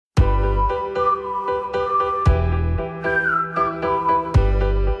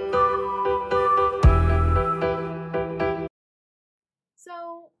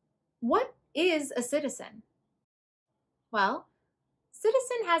is a citizen? Well,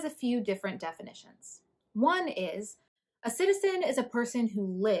 citizen has a few different definitions. One is a citizen is a person who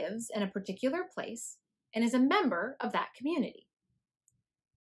lives in a particular place and is a member of that community.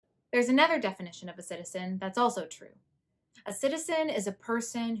 There's another definition of a citizen that's also true. A citizen is a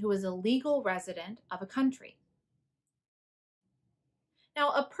person who is a legal resident of a country.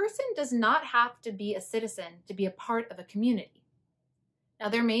 Now, a person does not have to be a citizen to be a part of a community. Now,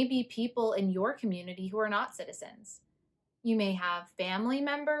 there may be people in your community who are not citizens. You may have family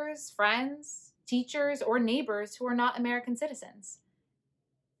members, friends, teachers, or neighbors who are not American citizens.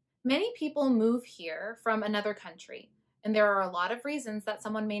 Many people move here from another country, and there are a lot of reasons that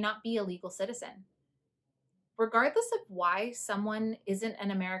someone may not be a legal citizen. Regardless of why someone isn't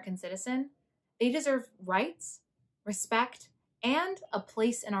an American citizen, they deserve rights, respect, and a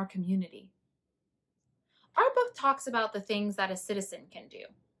place in our community. Our book talks about the things that a citizen can do,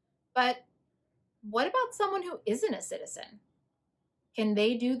 but what about someone who isn't a citizen? Can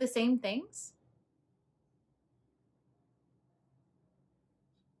they do the same things?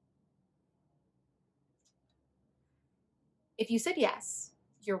 If you said yes,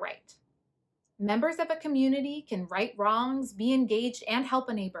 you're right. Members of a community can right wrongs, be engaged, and help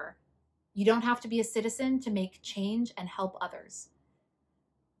a neighbor. You don't have to be a citizen to make change and help others.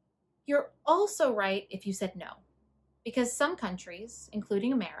 You're also right if you said no, because some countries,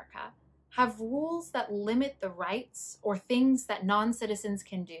 including America, have rules that limit the rights or things that non-citizens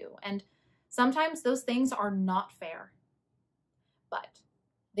can do, and sometimes those things are not fair. But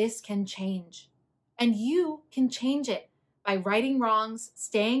this can change, and you can change it by righting wrongs,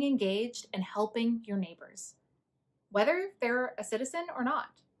 staying engaged, and helping your neighbors, whether they're a citizen or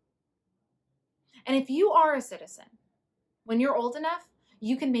not. And if you are a citizen, when you're old enough,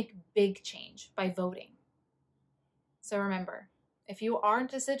 you can make big change by voting. So remember, if you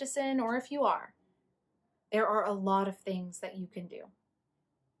aren't a citizen or if you are, there are a lot of things that you can do.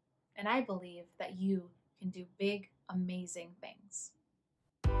 And I believe that you can do big, amazing things.